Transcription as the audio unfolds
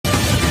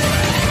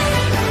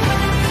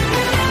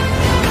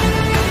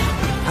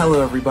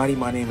Hello everybody,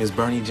 my name is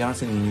Bernie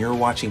Johnson and you're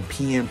watching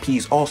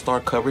PMP's All-Star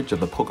coverage of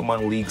the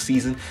Pokemon League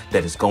season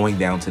that is going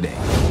down today.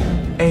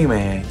 Hey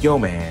man, yo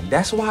man,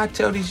 that's why I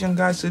tell these young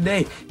guys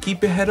today,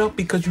 keep your head up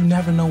because you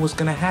never know what's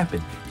gonna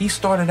happen. He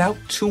started out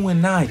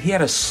 2-9. He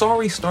had a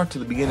sorry start to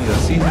the beginning of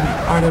the season.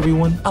 Alright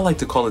everyone, I like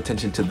to call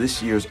attention to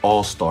this year's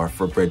All-Star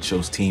for Bread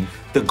Show's team,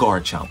 the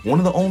Garchomp. One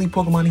of the only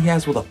Pokemon he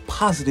has with a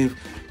positive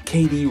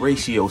KD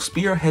ratio,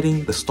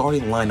 spearheading the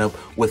starting lineup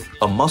with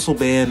a muscle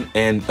band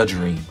and a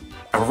dream.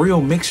 A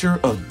real mixture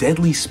of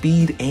deadly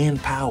speed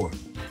and power.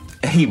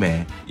 Hey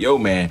man, yo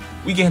man,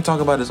 we can't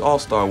talk about his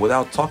All-Star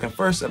without talking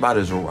first about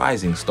his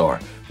rising star,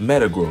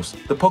 Metagross,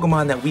 the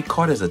Pokemon that we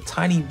caught as a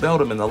tiny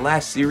Beldum in the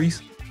last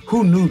series.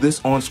 Who knew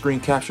this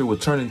on-screen capture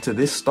would turn into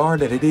this star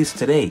that it is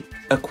today?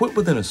 Equipped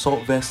with an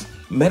assault vest,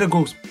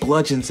 Metagross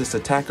bludgeons its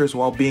attackers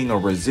while being a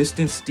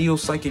resistant steel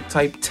psychic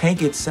type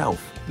tank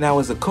itself. Now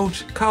as a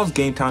coach, Kyle's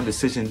game time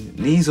decision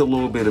needs a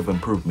little bit of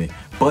improvement,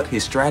 but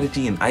his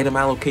strategy and item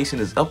allocation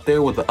is up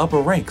there with the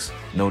upper ranks,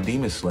 no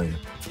Demon Slayer.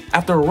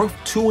 After a rough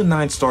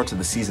 2-9 start to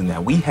the season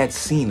that we had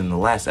seen in the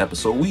last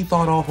episode, we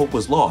thought all hope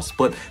was lost,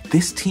 but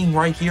this team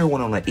right here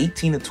went on an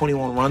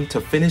 18-21 run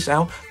to finish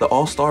out the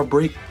All-Star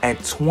break at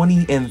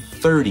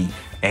 20-30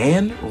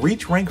 and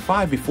reach rank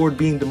 5 before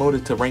being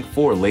demoted to rank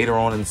 4 later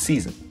on in the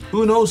season.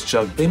 Who knows,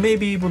 Chuck, they may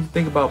be able to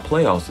think about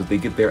playoffs if they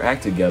get their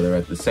act together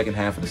at the second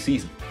half of the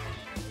season.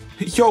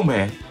 Yo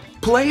man,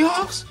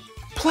 playoffs?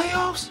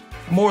 Playoffs?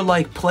 More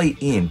like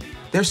play-in.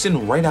 They're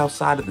sitting right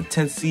outside of the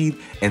 10th seed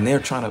and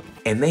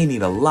they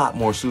need a lot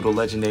more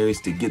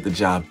pseudo-legendaries to get the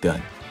job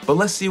done. But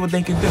let's see what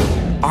they can do.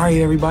 Alright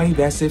everybody,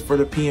 that's it for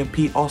the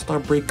PMP All-Star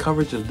Break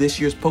coverage of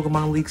this year's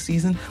Pokemon League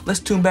season. Let's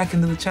tune back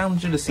into the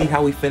Challenger to see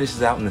how he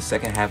finishes out in the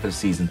second half of the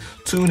season.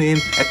 Tune in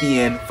at the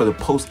end for the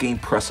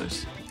Postgame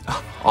Pressers.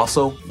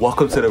 Also,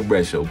 welcome to the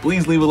Bread Show.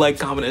 Please leave a like,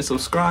 comment, and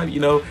subscribe.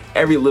 You know,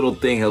 every little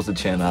thing helps the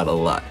channel out a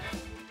lot.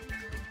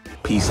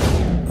 Peace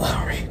out.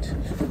 Alright.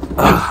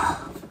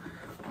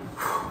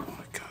 Oh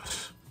my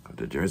gosh. Got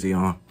the jersey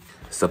on.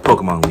 It's the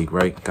Pokemon League,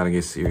 right? Gotta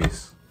get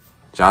serious.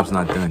 Job's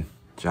not done.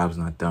 Job's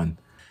not done.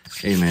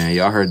 Hey man,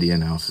 y'all heard the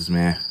announcers,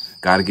 man.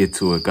 Gotta get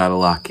to it. Gotta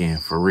lock in,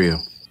 for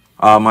real.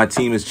 My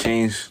team has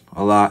changed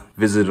a lot.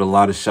 Visited a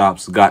lot of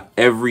shops. Got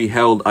every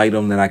held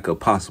item that I could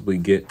possibly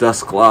get.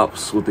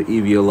 Dusclops with the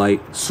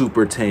Eviolite.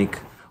 Super Tank.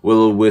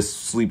 Will-O-Wisp,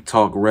 Sleep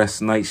Talk,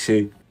 Rest,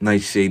 Nightshade.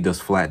 Nightshade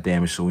does flat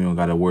damage, so we don't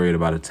gotta worry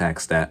about attack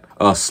stat.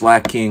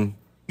 Slack King,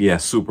 yeah,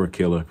 super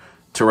killer.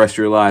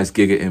 Terrestrialized,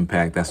 Giga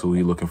Impact, that's what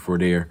we're looking for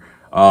there.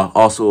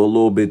 Also a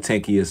little bit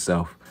tanky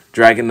itself.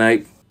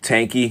 Dragonite,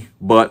 tanky,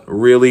 but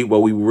really,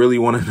 what we really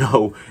want to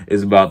know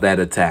is about that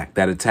attack.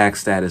 That attack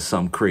stat is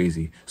something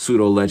crazy.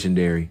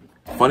 Pseudo-legendary.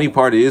 Funny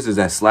part is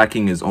that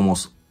Slacking is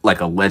almost like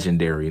a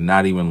legendary,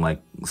 not even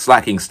like...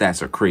 Slacking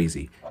stats are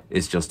crazy.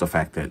 It's just the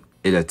fact that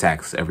it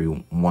attacks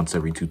once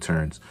every 2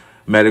 turns.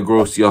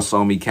 Metagross, y'all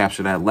saw me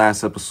capture that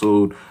last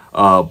episode.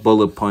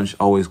 Bullet Punch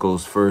always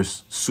goes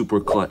first.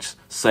 Super Clutch,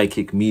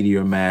 Psychic,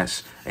 Meteor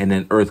Mash, and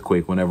then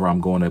Earthquake whenever I'm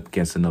going up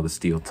against another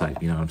Steel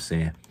type. You know what I'm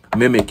saying?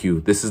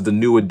 Mimikyu, this is the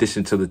new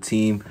addition to the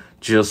team.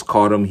 Just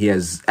caught him. He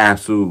has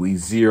absolutely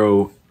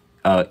 0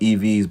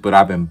 EVs, but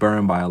I've been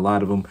burned by a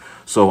lot of them.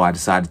 So I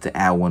decided to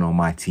add one on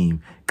my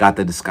team. Got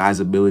the disguise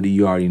ability.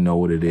 You already know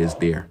what it is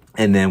there.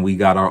 And then we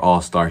got our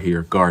all-star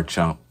here,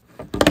 Garchomp.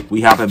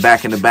 We hopping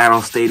back in the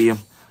battle stadium.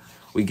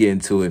 We get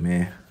into it,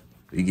 man.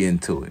 We get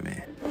into it,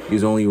 man.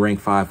 He's only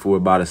ranked 5 for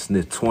about a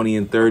sniff.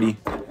 20-30,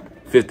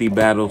 50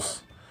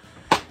 battles.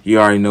 You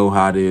already know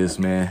how it is,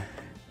 man.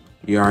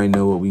 You already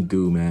know what we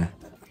do, man.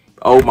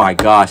 Oh my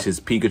gosh, his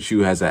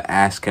Pikachu has an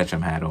Ash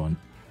Ketchum hat on.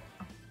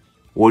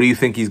 What do you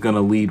think he's going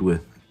to lead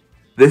with?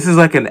 This is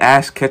like an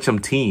Ash Ketchum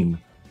team.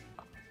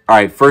 All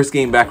right, first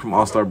game back from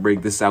All-Star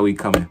break. This is how we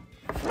coming.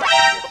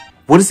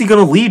 What is he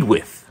going to lead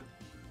with?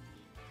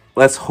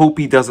 Let's hope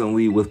he doesn't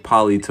lead with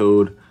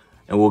Politoed,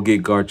 and we'll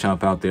get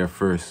Garchomp out there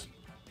first.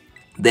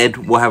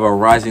 Then we'll have a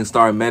Rising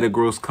Star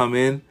Metagross come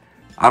in.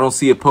 I don't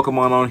see a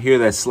Pokemon on here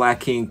that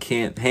Slacking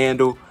can't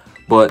handle,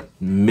 but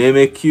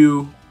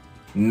Mimikyu,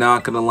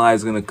 not going to lie,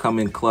 is going to come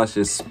in clutch,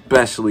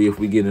 especially if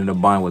we get in a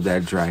bind with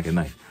that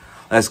Dragonite.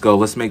 Let's go.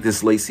 Let's make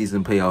this late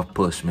season payoff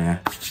push,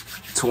 man.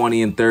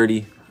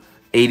 20-30,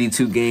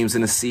 82 games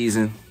in a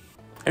season.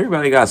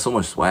 Everybody got so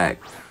much swag.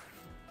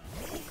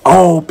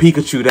 Oh,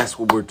 Pikachu, that's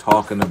what we're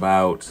talking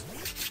about.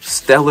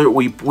 Stellar,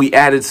 we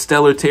added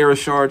Stellar Terra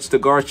Shards to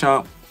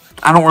Garchomp.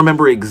 I don't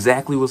remember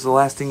exactly what's the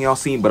last thing y'all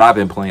seen, but I've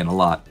been playing a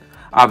lot.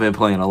 I've been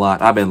playing a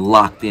lot. I've been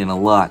locked in a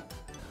lot.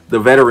 The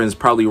veterans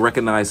probably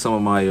recognize some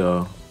of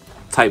my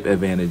type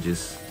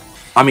advantages.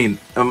 I mean,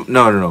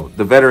 no.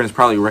 The veterans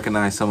probably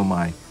recognize some of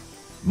my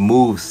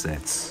move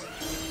sets.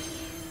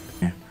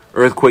 Yeah.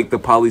 Earthquake, the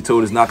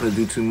Politoed is not going to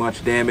do too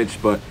much damage,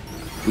 but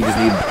we just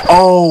need...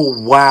 Oh,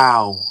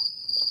 wow.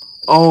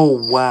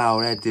 Oh, wow.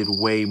 That did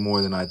way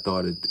more than I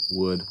thought it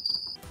would.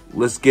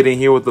 Let's get in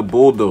here with the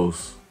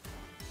Bulldoze.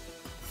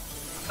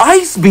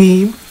 Ice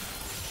Beam?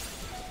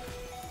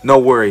 No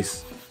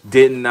worries.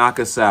 Didn't knock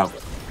us out.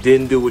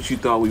 Didn't do what you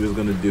thought we was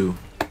going to do.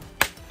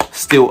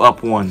 Still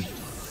up 1.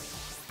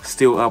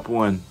 Still up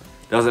 1.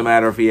 Doesn't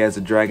matter if he has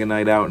a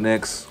Dragonite out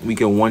next. We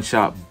can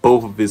one-shot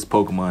both of his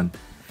Pokemon.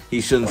 He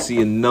shouldn't see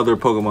another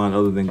Pokemon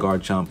other than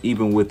Garchomp,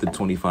 even with the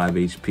 25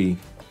 HP.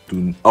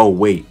 Oh,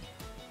 wait.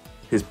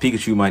 His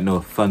Pikachu might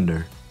know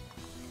Thunder,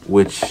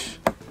 which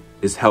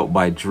is helped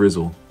by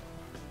Drizzle.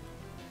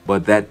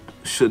 But that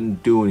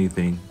shouldn't do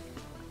anything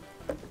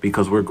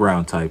because we're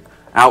ground type.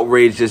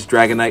 Outrage this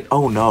Dragonite.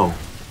 Oh, no.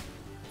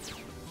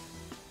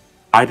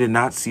 I did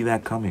not see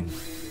that coming.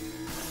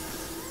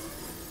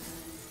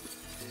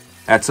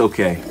 That's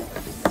okay.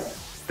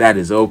 That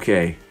is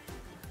okay.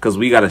 Because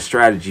we got a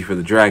strategy for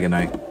the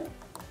Dragonite.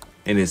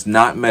 And it's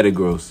not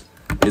Metagross.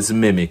 It's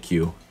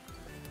Mimikyu.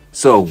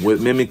 So,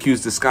 with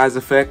Mimikyu's Disguise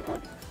effect,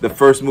 the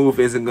first move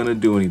isn't going to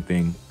do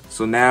anything.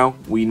 So now,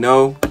 we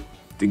know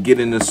to get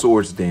in the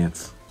Swords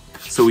Dance.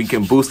 So we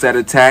can boost that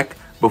attack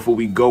before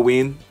we go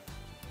in.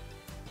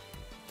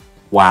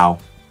 Wow.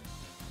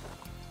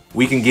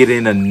 We can get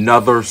in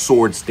another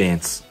Swords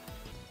Dance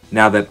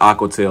now that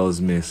Aqua Tail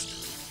is missed.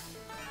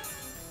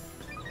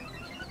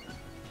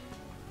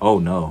 Oh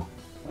no.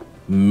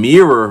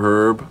 Mirror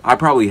Herb. I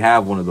probably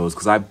have one of those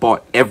because I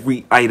bought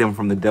every item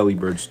from the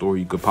Delibird store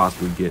you could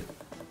possibly get.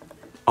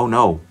 Oh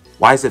no.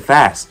 Why is it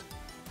fast?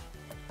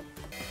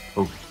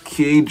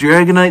 Okay,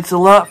 Dragonite's a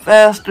lot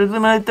faster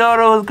than I thought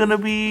it was gonna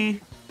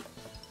be.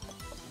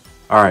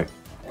 Alright.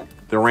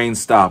 The rain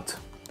stopped.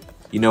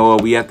 You know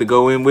what we have to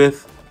go in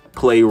with?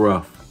 Play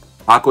rough.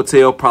 Aqua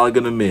Tail probably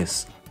gonna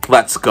miss.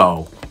 Let's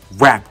go.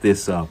 Wrap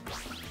this up.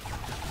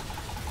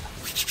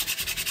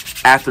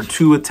 After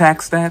 2 attack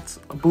stats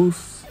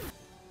boosts,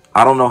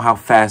 I don't know how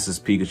fast this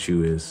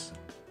Pikachu is,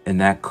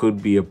 and that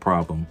could be a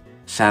problem.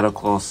 Shadow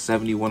Claw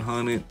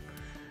 7100,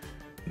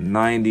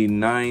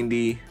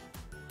 90,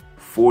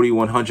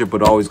 4100,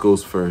 but always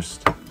goes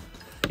first.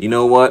 You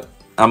know what?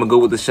 I'm gonna go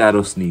with the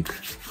Shadow Sneak,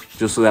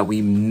 just so that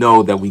we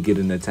know that we get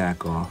an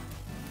attack off.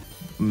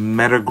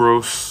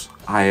 Metagross,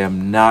 I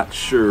am not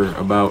sure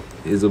about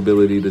his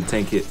ability to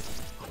tank it.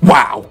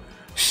 Wow!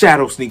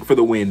 Shadow Sneak for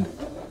the win.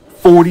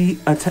 40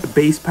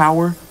 base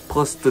power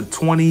plus the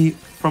 20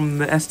 from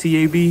the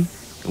STAB,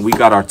 and we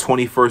got our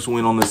 21st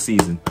win on the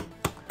season.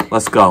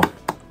 Let's go.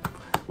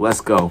 Let's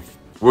go.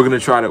 We're gonna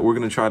try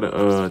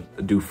to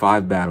do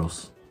 5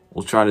 battles.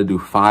 We'll try to do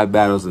 5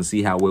 battles and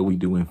see how well we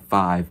do in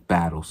 5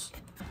 battles.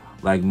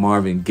 Like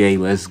Marvin Gaye,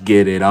 let's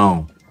get it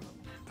on.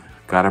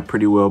 Got a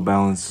pretty well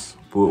balanced,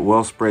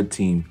 well spread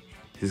team.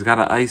 He's got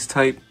an ice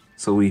type,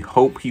 so we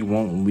hope he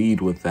won't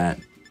lead with that.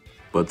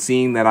 But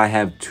seeing that I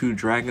have 2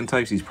 dragon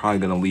types, he's probably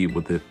going to lead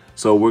with it.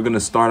 So we're going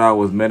to start out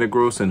with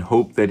Metagross and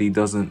hope that he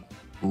doesn't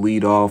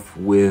lead off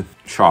with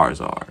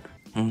Charizard.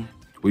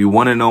 We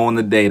 1-0 on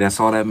the day. That's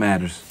all that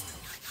matters.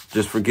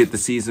 Just forget the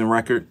season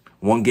record.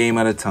 1 game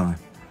at a time.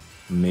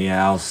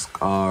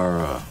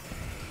 Meowscara.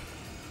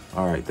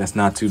 Alright, that's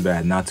not too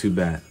bad. Not too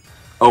bad.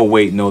 Oh,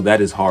 wait. No,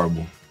 that is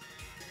horrible.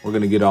 We're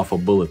going to get off a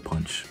Bullet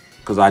Punch.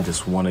 Because I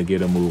just want to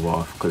get a move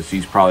off. Because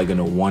she's probably going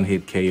to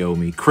 1-hit KO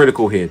me.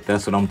 Critical hit.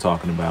 That's what I'm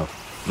talking about.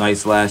 Night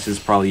Slash is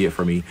probably it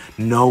for me.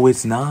 No,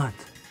 it's not.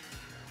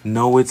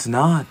 No, it's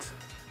not.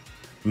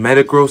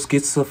 Metagross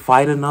gets to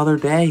fight another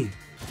day.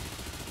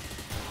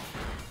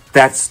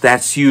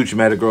 That's huge,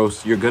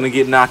 Metagross. You're going to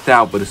get knocked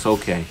out, but it's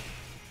okay.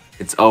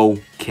 It's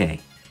okay.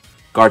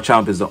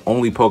 Garchomp is the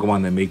only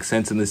Pokemon that makes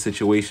sense in this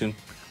situation.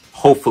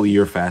 Hopefully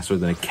you're faster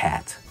than a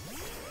cat.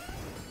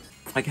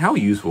 Like, how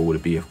useful would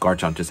it be if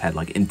Garchomp just had,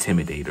 like,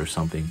 Intimidate or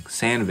something?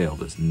 Sandveil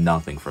does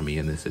nothing for me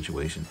in this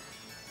situation.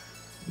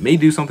 May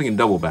do something in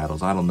double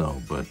battles, I don't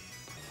know, but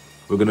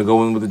we're gonna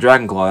go in with the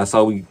Dragon Claw. That's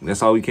all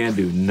we can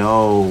do.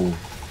 No.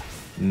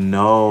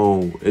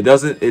 No. It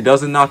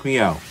doesn't knock me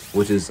out,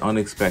 which is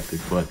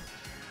unexpected, but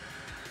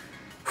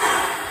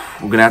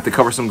we're gonna have to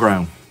cover some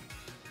ground.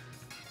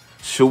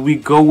 Should we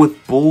go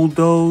with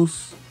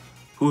Bulldoze?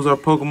 Who's our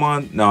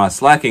Pokemon? Nah,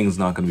 Slacking's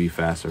not gonna be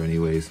faster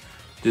anyways.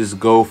 Just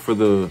go for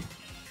the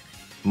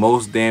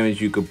most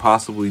damage you could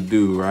possibly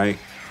do, right?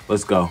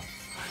 Let's go.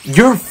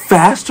 You're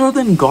faster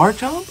than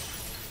Garchomp?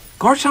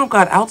 Garchomp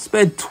got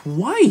outsped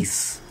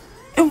twice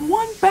in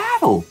 1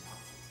 battle.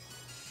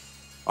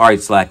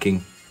 Alright,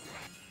 Slacking.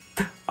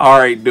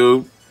 Alright,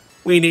 dude.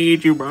 We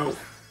need you, bro.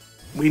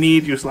 We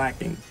need you,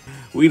 Slacking.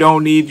 We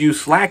don't need you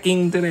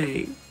slacking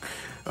today.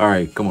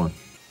 Alright, come on.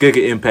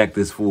 Giga Impact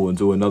this fool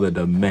into another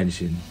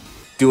dimension.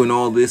 Doing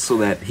all this so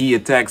that he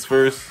attacks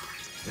first,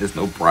 there's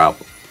no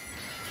problem.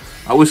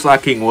 I wish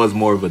Slacking was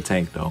more of a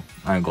tank, though.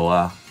 I ain't gonna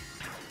lie.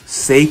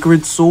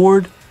 Sacred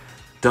Sword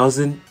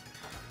doesn't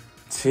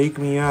take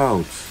me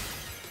out.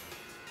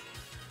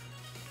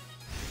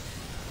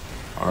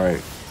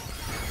 Alright.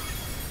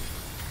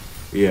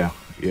 Yeah,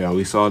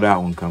 we saw that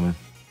one coming.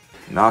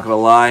 Not gonna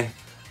lie,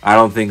 I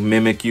don't think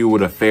Mimikyu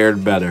would have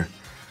fared better.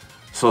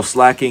 So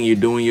Slacking, you're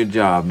doing your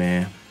job,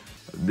 man.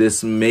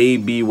 This may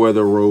be where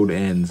the road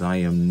ends. I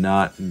am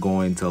not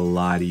going to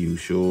lie to you,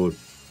 short.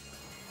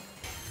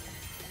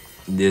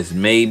 This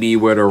may be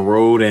where the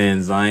road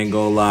ends. I ain't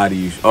gonna lie to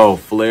you. Oh,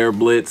 Flare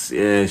Blitz.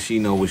 Yeah, she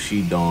know what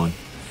she doing.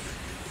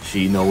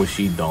 She know what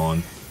she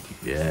doing.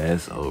 Yeah,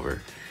 it's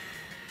over.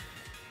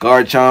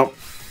 Garchomp,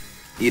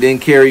 You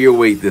didn't carry your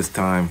weight this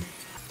time.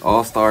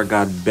 All-Star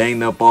got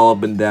banged up all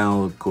up and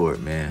down the court,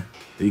 man.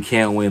 You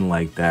can't win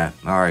like that.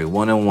 All right,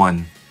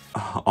 1-1.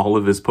 All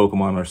of his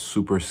Pokemon are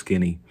super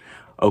skinny.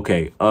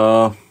 Okay,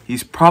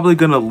 he's probably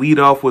gonna lead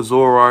off with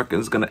Zoroark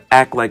and is gonna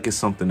act like it's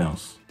something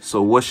else.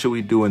 So what should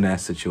we do in that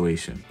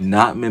situation?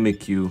 Not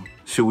Mimikyu.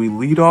 Should we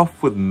lead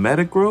off with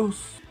Metagross?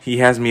 He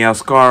has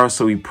Meowscarada,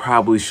 so he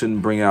probably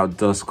shouldn't bring out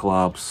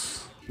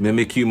Dusclops.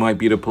 Mimikyu might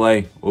be the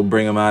play. We'll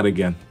bring him out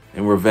again.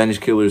 And Revenge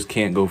Killers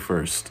can't go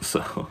first.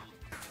 So,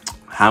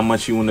 how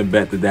much you want to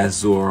bet that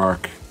that's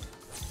Zoroark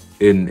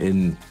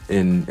in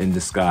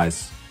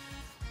disguise?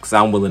 Because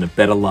I'm willing to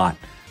bet a lot.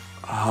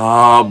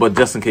 But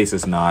just in case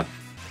it's not.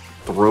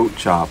 Throat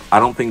Chop. I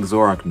don't think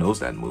Zoroark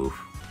knows that move.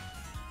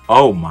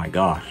 Oh my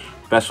gosh.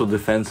 Special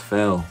defense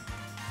fell.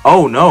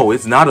 Oh no,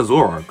 it's not a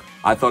Zoroark.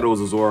 I thought it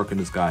was a Zoroark in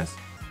disguise.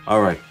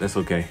 Alright, that's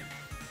okay.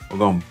 We're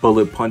going to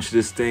bullet punch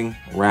this thing.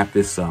 Wrap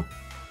this up.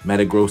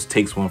 Metagross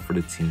takes one for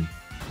the team.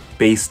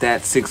 Base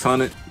stat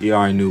 600. You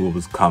already knew what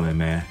was coming,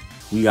 man.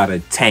 We got a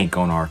tank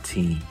on our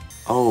team.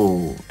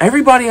 Oh,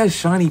 everybody has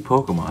shiny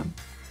Pokemon.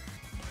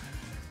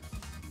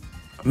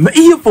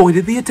 He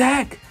avoided the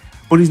attack.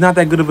 But he's not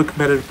that good of a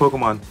competitive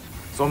Pokemon.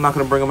 So I'm not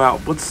going to bring him out.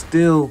 But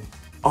still.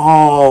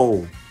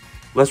 Oh.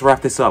 Let's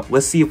wrap this up.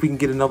 Let's see if we can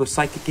get another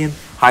Psychic in.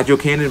 Hydro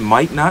Cannon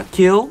might not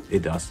kill.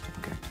 It does.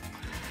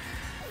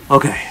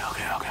 Okay.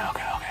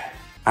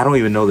 I don't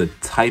even know the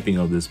typing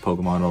of this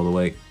Pokemon all the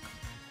way.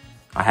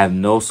 I have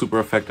no super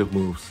effective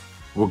moves.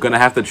 We're going to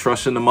have to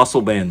trust in the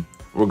Muscle Band.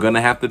 We're going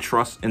to have to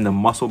trust in the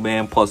Muscle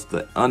Band plus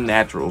the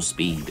unnatural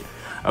speed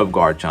of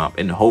Garchomp.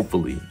 And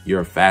hopefully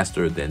you're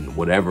faster than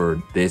whatever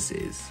this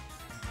is.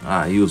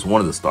 He was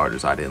one of the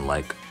starters I didn't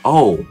like.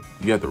 Oh,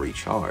 you have to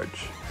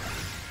recharge.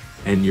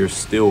 And you're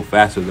still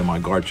faster than my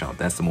Garchomp.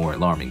 That's the more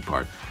alarming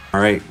part. All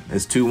right,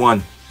 it's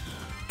 2-1.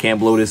 Can't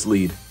blow this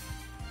lead.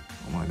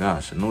 Oh my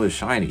gosh, another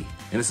shiny.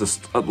 And it's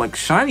like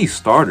shiny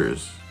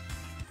starters.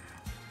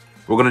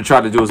 We're going to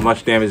try to do as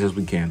much damage as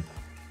we can.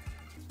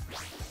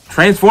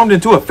 Transformed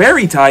into a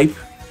fairy type?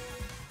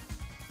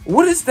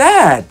 What is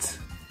that?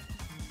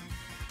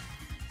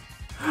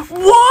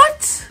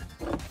 What?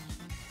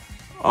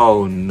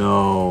 Oh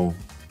no.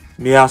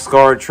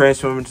 Meowscarada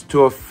transformed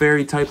into a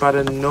fairy type out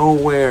of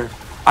nowhere.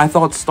 I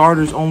thought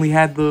starters only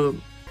had the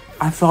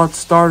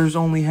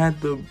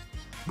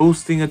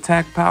boosting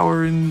attack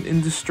power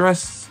and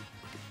distress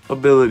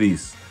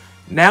abilities.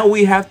 Now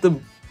we have to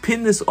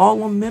pin this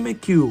all on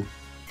Mimikyu.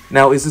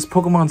 Now, is this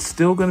Pokemon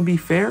still going to be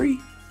fairy?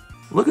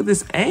 Look at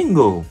this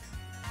angle.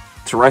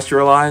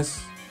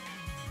 Terrestrialize.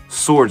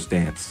 Swords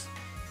Dance.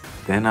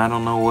 Then I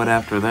don't know what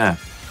after that.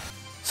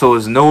 So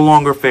it's no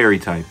longer fairy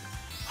type.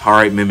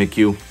 Alright,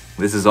 Mimikyu.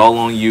 This is all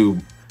on you.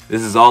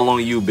 This is all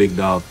on you, big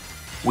dog.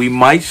 We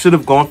might should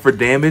have gone for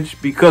damage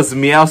because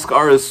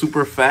Meowscarada is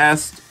super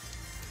fast.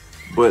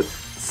 But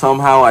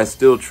somehow I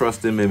still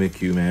trust in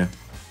Mimikyu, man.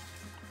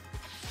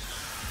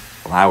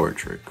 Flower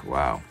Trick.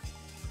 Wow.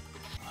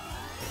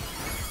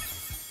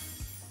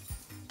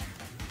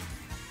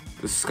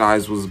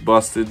 Disguise was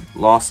busted.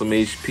 Lost some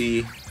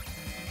HP.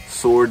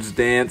 Swords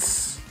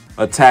Dance.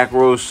 Attack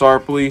rose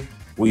sharply.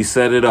 We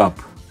set it up.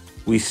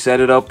 We set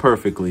it up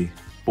perfectly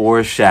for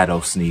a Shadow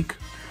Sneak.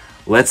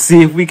 Let's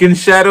see if we can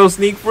Shadow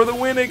Sneak for the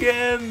win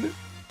again.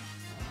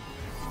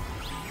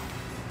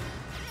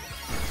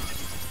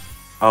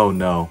 Oh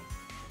no.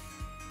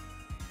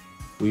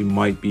 We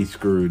might be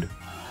screwed.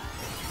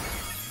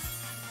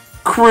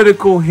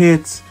 Critical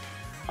hits.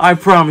 I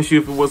promise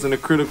you, if it wasn't a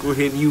critical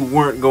hit, you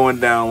weren't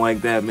going down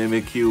like that,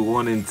 Mimikyu.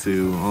 1 and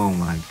 2. Oh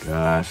my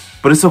gosh.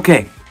 But it's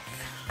okay.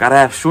 Gotta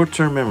have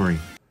short-term memory.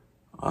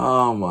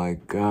 Oh my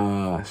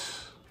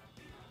gosh.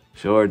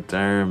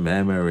 Short-term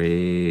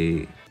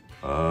memory.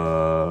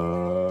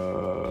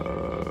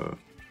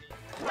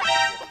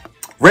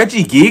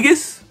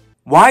 Regigigas?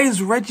 Why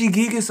is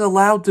Regigigas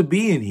allowed to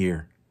be in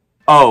here?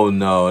 Oh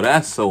no,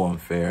 that's so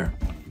unfair.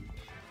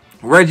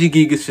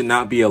 Regigigas should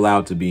not be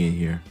allowed to be in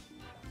here.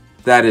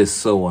 That is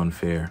so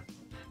unfair.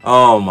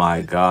 Oh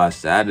my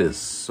gosh, that is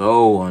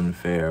so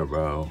unfair,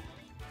 bro.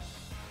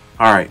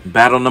 Alright,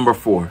 battle number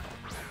 4.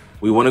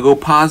 We want to go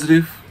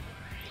positive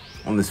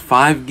on this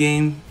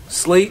 5-game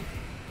slate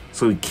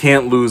so we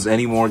can't lose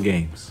any more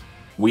games.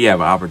 We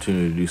have an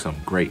opportunity to do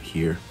something great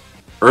here.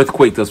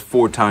 Earthquake does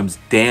 4 times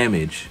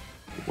damage.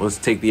 Let's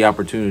take the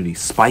opportunity.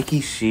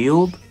 Spiky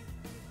Shield?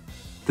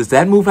 Does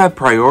that move have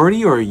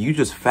priority or are you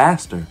just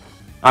faster?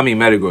 I mean,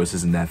 Metagross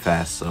isn't that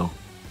fast, so...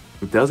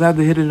 It does have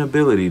the hidden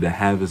ability to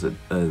have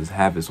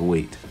his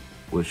weight,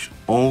 which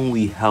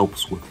only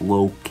helps with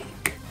low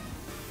kick.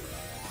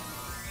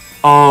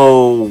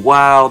 Oh,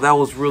 wow, that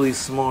was really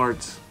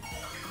smart.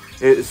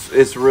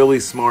 It's really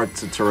smart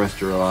to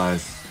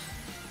terrestrialize.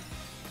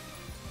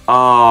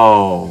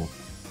 Oh,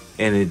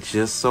 and it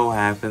just so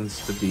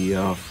happens to be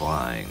a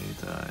flying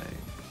type.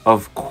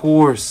 Of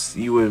course,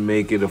 you would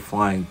make it a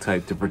flying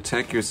type to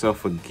protect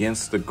yourself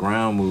against the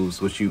ground moves,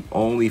 which you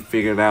only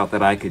figured out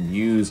that I could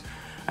use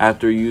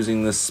after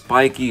using the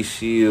Spiky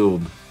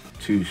Shield.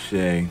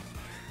 Touche.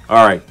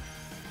 Alright.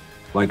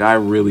 Like, I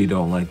really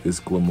don't like this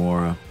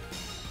Glamora.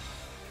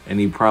 And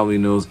he probably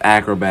knows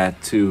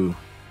Acrobat too.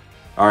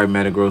 Alright,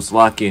 Metagross,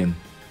 lock in.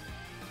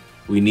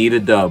 We need a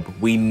dub.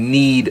 We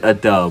need a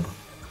dub.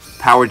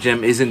 Power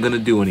Gem isn't going to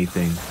do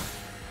anything.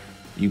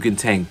 You can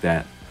tank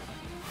that.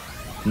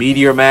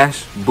 Meteor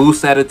Mash,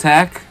 boost that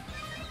attack.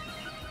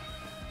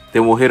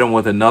 Then we'll hit him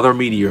with another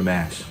Meteor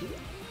Mash.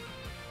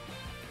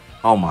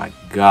 Oh my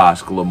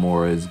gosh,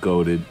 Glamora is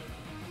goated.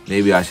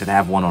 Maybe I should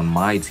have one on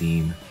my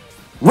team.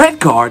 Red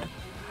card!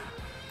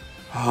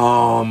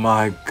 Oh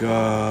my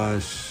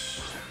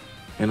gosh.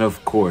 And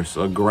of course,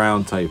 a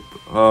ground type.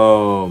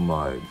 Oh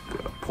my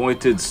god.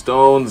 Pointed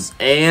stones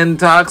and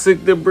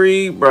toxic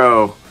debris?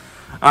 Bro,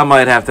 I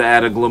might have to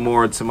add a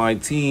Glamora to my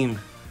team.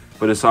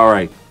 But it's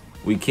alright.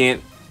 We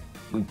can't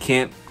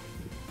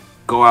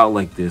go out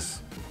like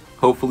this.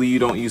 Hopefully you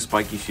don't use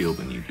Spiky Shield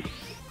when you do.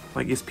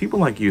 Like, it's people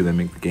like you that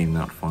make the game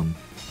not fun.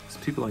 It's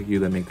people like you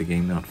that make the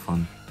game not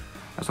fun.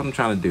 That's what I'm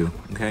trying to do,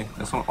 okay?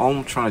 That's all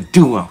I'm trying to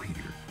do out here.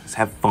 Is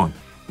have fun.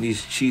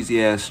 These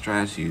cheesy ass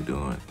strats you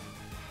doing.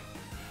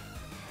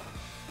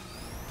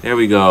 There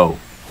we go.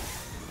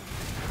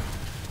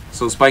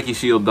 So Spiky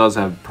Shield does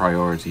have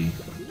priority.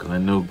 Because I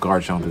know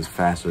Garchomp is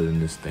faster than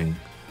this thing.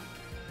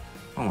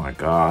 Oh my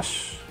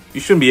gosh.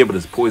 You shouldn't be able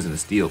to poison a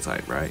steel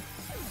type, right?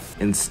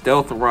 And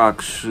Stealth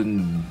Rock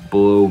shouldn't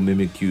blow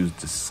Mimikyu's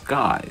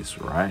disguise,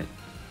 right?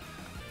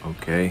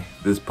 Okay.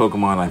 This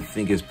Pokemon I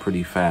think is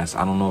pretty fast.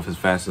 I don't know if it's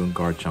faster than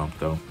Garchomp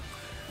though.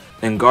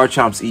 And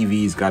Garchomp's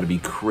EV's got to be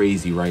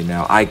crazy right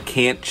now. I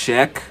can't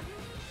check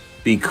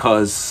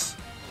because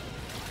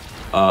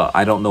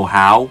I don't know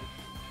how.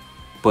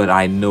 But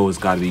I know it's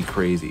got to be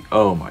crazy.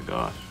 Oh my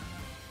gosh.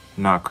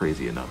 Not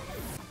crazy enough.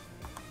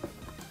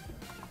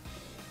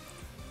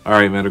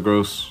 Alright,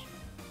 Metagross.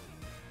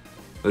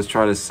 Let's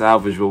try to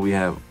salvage what we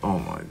have. Oh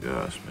my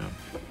gosh, man.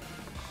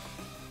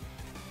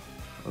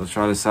 Let's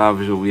try to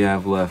salvage what we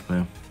have left,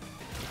 man.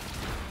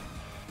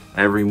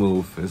 Every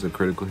move is a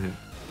critical hit.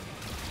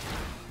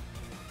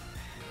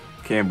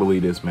 Can't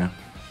believe this, man.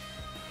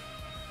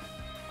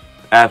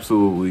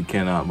 Absolutely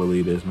cannot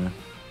believe this, man.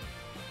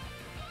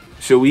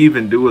 Should we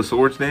even do a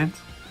Swords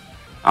Dance?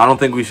 I don't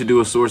think we should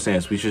do a Swords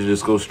Dance. We should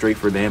just go straight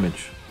for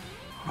damage.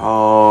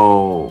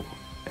 Oh.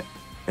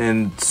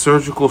 And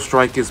Surgical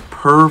Strike is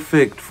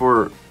perfect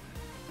for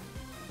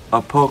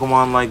a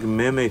Pokemon like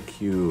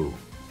Mimikyu.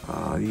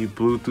 You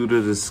blew through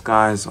the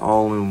disguise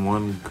all in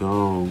one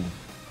go.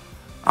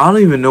 I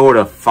don't even know where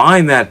to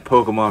find that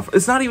Pokemon.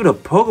 It's not even a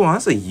Pokemon.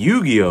 That's a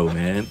Yu-Gi-Oh,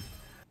 man.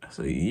 That's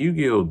a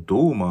Yu-Gi-Oh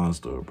dual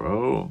monster,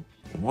 bro.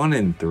 1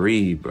 in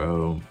 3,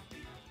 bro.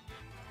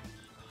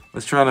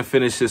 Let's try to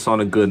finish this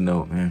on a good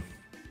note, man.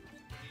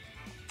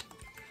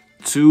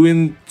 2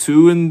 and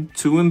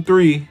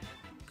 3.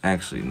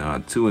 Actually,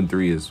 no, 2 and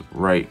 3 is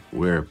right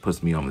where it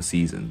puts me on the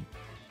season.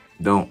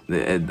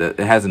 It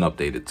hasn't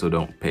updated, so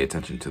don't pay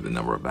attention to the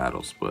number of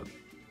battles. But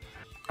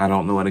I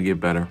don't know how to get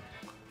better.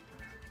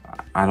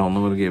 I don't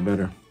know how to get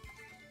better.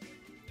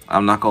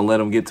 I'm not gonna let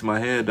him get to my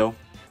head though.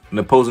 An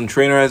opposing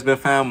trainer has been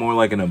found, more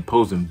like an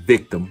opposing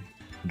victim.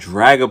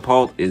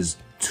 Dragapult is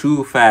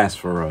too fast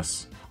for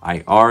us.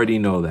 I already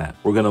know that.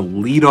 We're gonna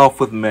lead off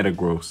with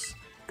Metagross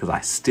because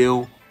I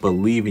still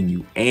believe in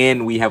you,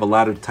 and we have a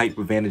lot of type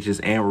advantages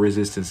and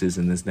resistances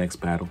in this next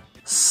battle.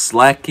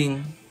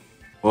 Slacking.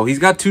 Well, he's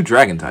got 2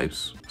 dragon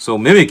types, so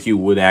Mimikyu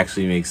would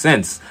actually make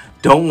sense.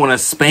 Don't want to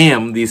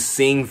spam these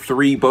same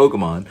 3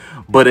 Pokemon,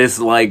 but it's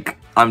like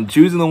I'm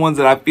choosing the ones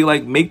that I feel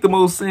like make the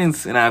most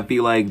sense, and I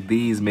feel like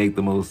these make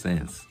the most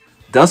sense.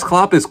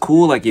 Dusclops is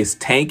cool, like it's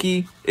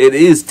tanky. It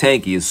is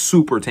tanky, it's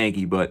super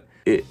tanky, but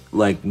it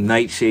like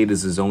Nightshade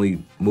is his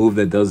only move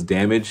that does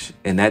damage,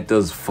 and that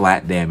does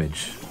flat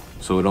damage.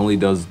 So it only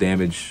does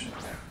damage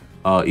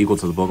equal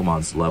to the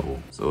Pokemon's level.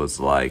 So it's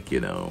like, you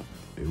know,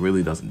 it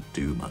really doesn't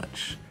do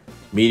much.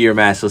 Meteor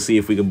Mash, let's see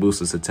if we can boost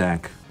this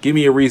attack. Give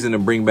me a reason to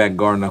bring back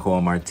Gardevoir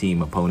on my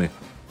team, opponent.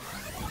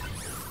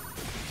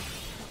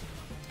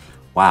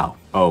 Wow.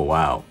 Oh,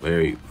 wow.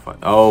 Very fun.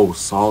 Oh,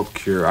 Salt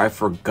Cure. I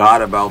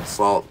forgot about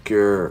Salt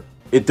Cure.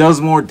 It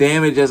does more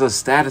damage as a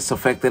status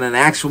effect than an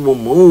actual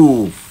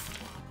move.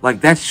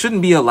 Like, that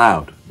shouldn't be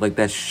allowed. Like,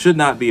 that should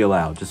not be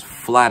allowed. Just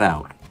flat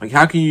out. Like,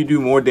 how can you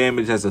do more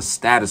damage as a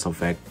status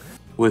effect?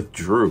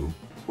 Withdrew.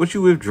 What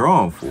you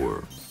withdrawing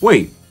for?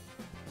 Wait.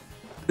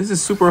 This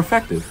is super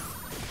effective.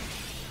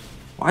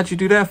 Why'd you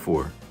do that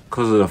for?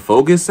 Because of the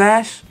Focus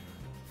Sash?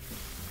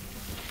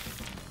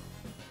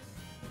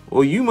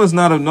 Well, you must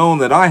not have known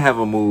that I have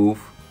a move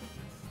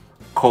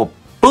called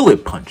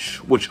Bullet Punch,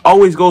 which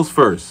always goes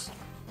first.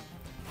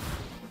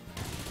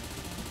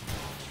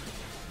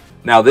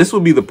 Now, this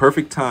would be the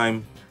perfect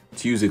time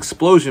to use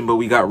Explosion, but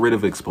we got rid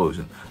of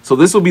Explosion. So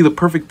this will be the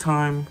perfect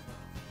time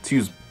to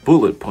use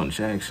Bullet Punch,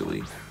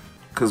 actually.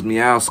 Because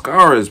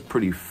Meowscarada is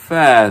pretty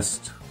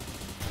fast.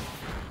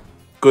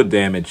 Good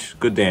damage.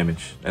 Good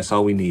damage. That's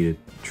all we needed.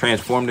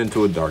 Transformed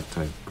into a Dark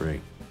type.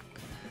 Great.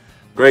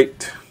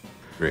 Great.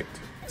 Great.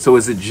 So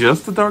is it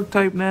just the Dark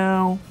type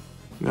now?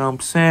 You know what I'm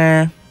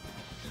saying?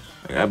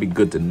 That'd be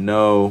good to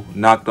know.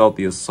 Knocked out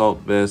the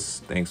Assault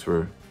Vest. Thanks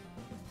for...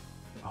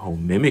 Oh,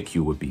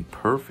 Mimikyu would be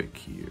perfect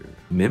here.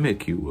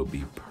 Mimikyu would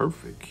be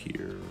perfect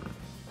here.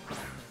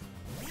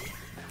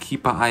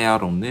 Keep an eye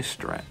out on this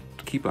strat.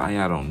 Keep an eye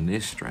out on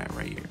this strat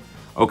right here.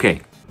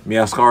 Okay,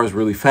 Meowscar is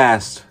really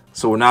fast,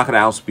 so we're not going to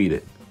outspeed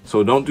it.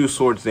 So don't do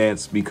Swords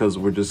Dance because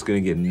we're just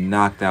going to get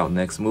knocked out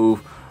next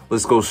move.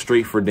 Let's go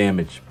straight for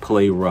damage.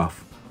 Play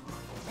rough.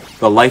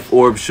 The Life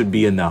Orb should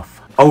be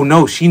enough. Oh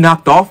no, she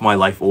knocked off my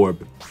Life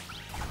Orb.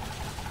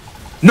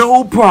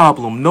 No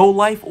problem. No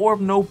Life Orb,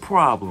 no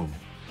problem.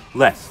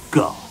 Let's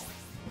go.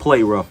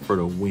 Play rough for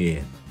the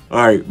win.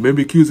 Alright,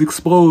 Mimikyu's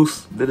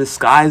exposed. The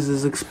disguise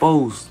is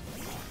exposed.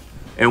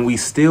 And we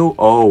still...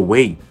 Oh,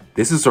 wait.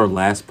 This is our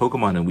last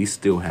Pokemon and we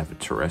still have a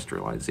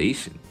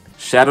terrestrialization.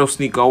 Shadow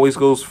Sneak always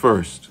goes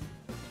first.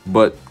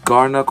 But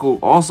Garknuckle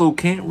also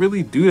can't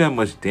really do that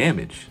much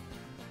damage.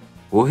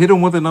 We'll hit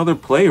him with another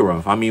Play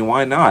Rough. I mean,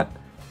 why not?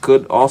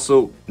 Could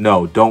also...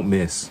 No, don't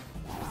miss.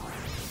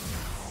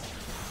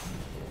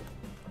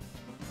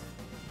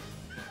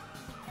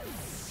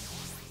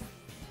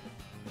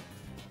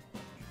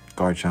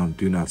 Garchomp,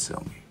 do not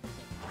sell me.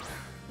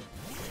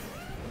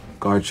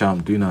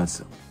 Garchomp, do not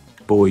sell me.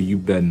 Boy, you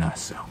better not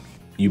sell me.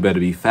 You better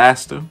be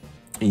faster,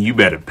 and you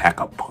better pack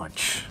a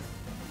punch.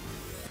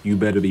 You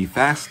better be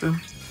faster,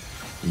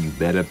 and you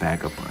better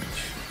pack a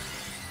punch.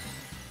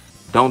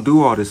 Don't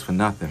do all this for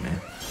nothing, man.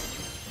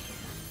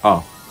 Oh,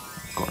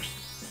 of course.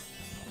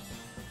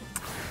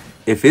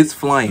 If it's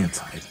flying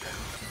type.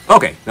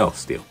 Okay, no,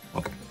 steel.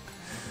 Okay.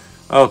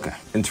 Okay.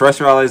 And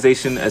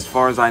terrestrialization, as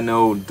far as I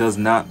know, does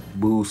not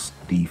boost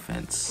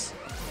defense.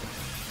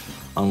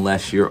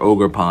 Unless you're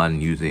Ogerpon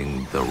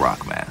using the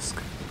Rock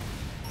Mask.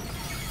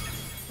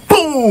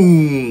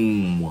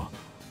 Boom!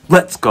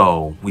 Let's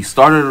go. We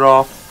started it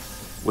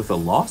off with a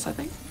loss, I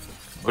think?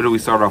 Or did we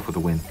start off with a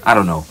win? I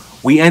don't know.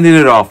 We ended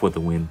it off with a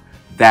win.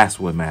 That's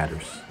what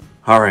matters.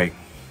 Alright.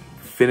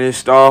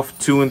 Finished off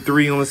 2 and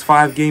 3 on this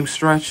 5-game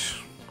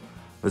stretch.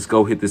 Let's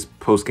go hit this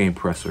post-game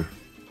presser.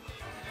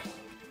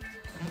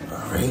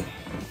 Alright.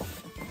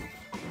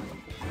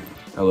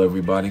 Hello,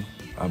 everybody.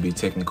 I'll be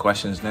taking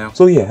questions now.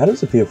 So yeah, how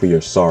does it feel for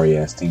your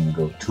sorry-ass team to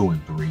go 2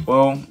 and 3?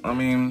 Well, I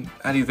mean,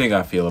 how do you think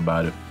I feel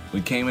about it?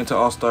 We came into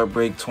All-Star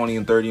break 20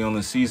 and 30 on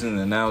the season,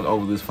 and now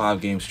over this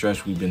 5-game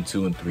stretch, we've been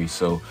 2 and 3.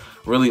 So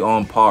really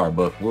on par,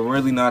 but we're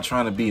really not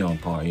trying to be on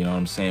par. You know what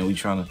I'm saying? We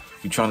trying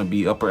to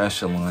be upper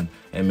echelon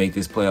and make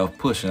this playoff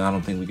push, and I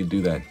don't think we can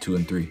do that 2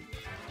 and 3.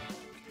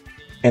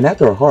 And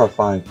after a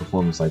horrifying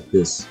performance like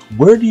this,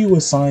 where do you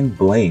assign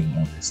blame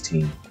on this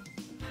team?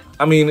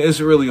 I mean,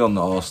 it's really on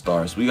the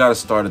All-Stars. We got to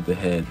start at the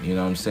head, you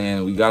know what I'm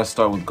saying? We got to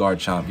start with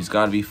Garchomp. He's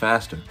got to be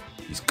faster.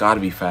 He's got to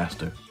be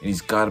faster. And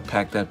he's got to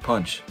pack that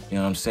punch, you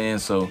know what I'm saying?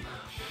 So,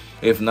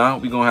 if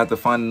not, we're going to have to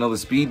find another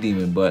speed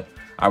demon. But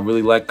I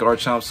really like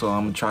Garchomp, so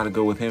I'm going to try to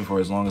go with him for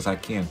as long as I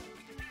can.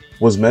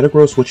 Was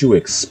Metagross what you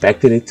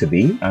expected it to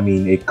be? I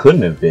mean, it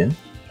couldn't have been.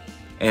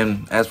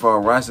 And as for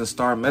our Rising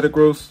Star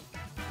Metagross,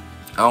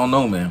 I don't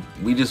know, man.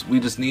 We just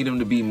need him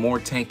to be more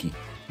tanky.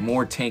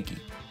 More tanky.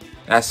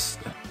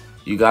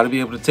 You got to be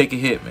able to take a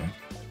hit, man.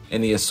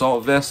 And the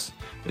Assault Vest,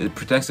 it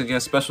protects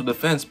against special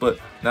defense, but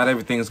not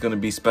everything is going to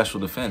be special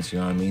defense, you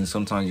know what I mean?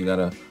 Sometimes you got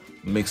to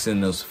mix in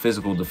those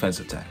physical defense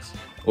attacks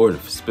or the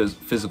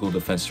physical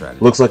defense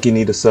strategy. Looks like you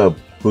need a sub.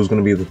 Who's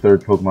going to be the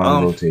third Pokemon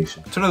in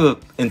rotation?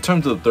 In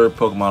terms of the third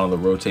Pokemon on the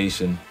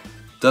rotation,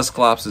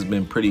 Dusclops has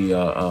been pretty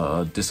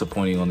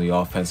disappointing on the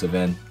offensive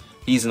end.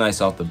 He's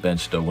nice off the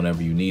bench, though,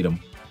 whenever you need him.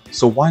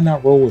 So why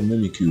not roll with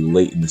Mimikyu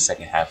late in the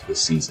second half of the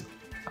season?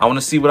 I want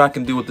to see what I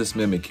can do with this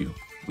Mimikyu.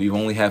 We've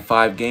only had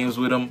 5 games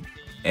with him,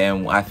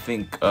 and I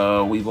think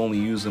we've only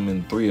used him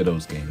in 3 of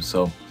those games.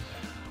 So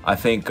I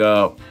think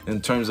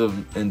in terms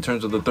of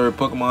the third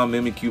Pokemon,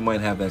 Mimikyu might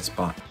have that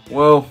spot.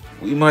 Well,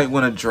 we might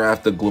want to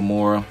draft the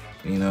Glamora.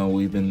 You know,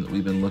 we've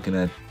been looking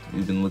at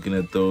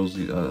those.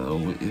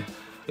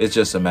 It's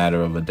just a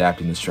matter of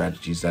adapting the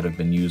strategies that have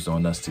been used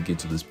on us to get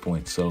to this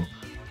point. So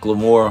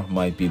Glamora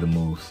might be the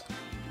move.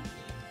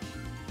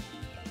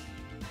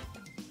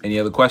 Any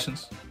other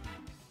questions?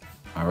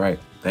 All right.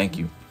 Thank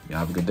you. Y'all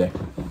have a good day.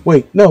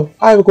 Wait, no,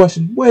 I have a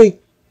question.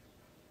 Wait.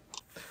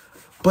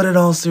 But in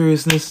all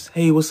seriousness,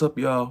 hey, what's up,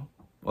 y'all?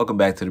 Welcome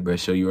back to the Bread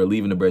Show. You are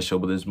leaving the Bread Show,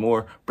 but there's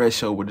more Bread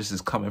Show where this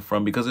is coming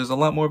from because there's a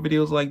lot more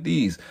videos like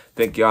these.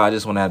 Thank y'all. I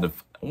just wanted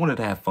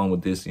to have fun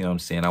with this. You know what I'm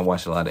saying? I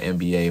watched a lot of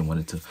NBA and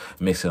wanted to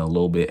mix in a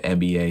little bit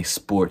NBA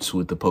sports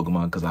with the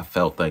Pokemon because I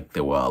felt like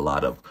there were a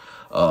lot of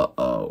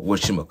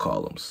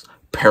whatchamacallums,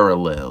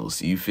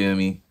 parallels. You feel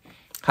me?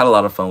 Had a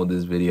lot of fun with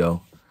this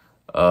video.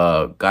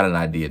 Got an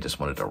idea, just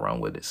wanted to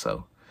run with it.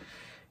 So,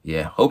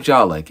 yeah, hope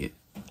y'all like it.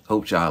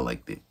 Hope y'all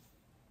liked it.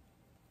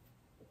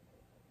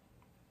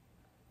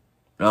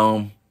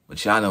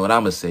 But y'all know what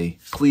I'm gonna say.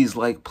 Please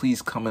like,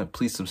 please comment,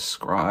 please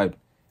subscribe.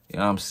 You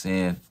know what I'm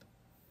saying?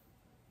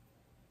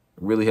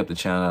 Really help the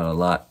channel out a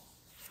lot.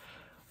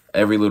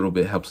 Every little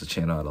bit helps the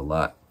channel out a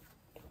lot.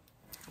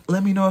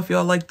 Let me know if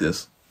y'all like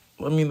this.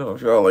 Let me know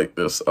if y'all like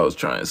this. I was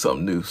trying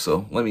something new,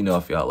 so let me know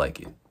if y'all like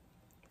it.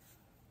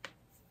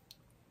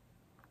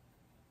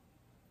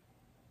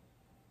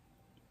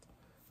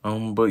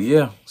 But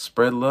yeah,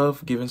 spread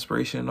love, give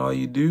inspiration in all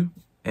you do,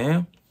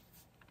 and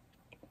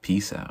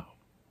peace out.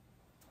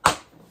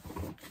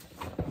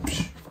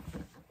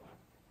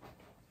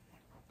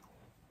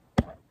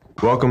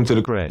 Welcome to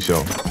the Pregame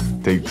Show.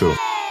 Take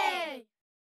 2.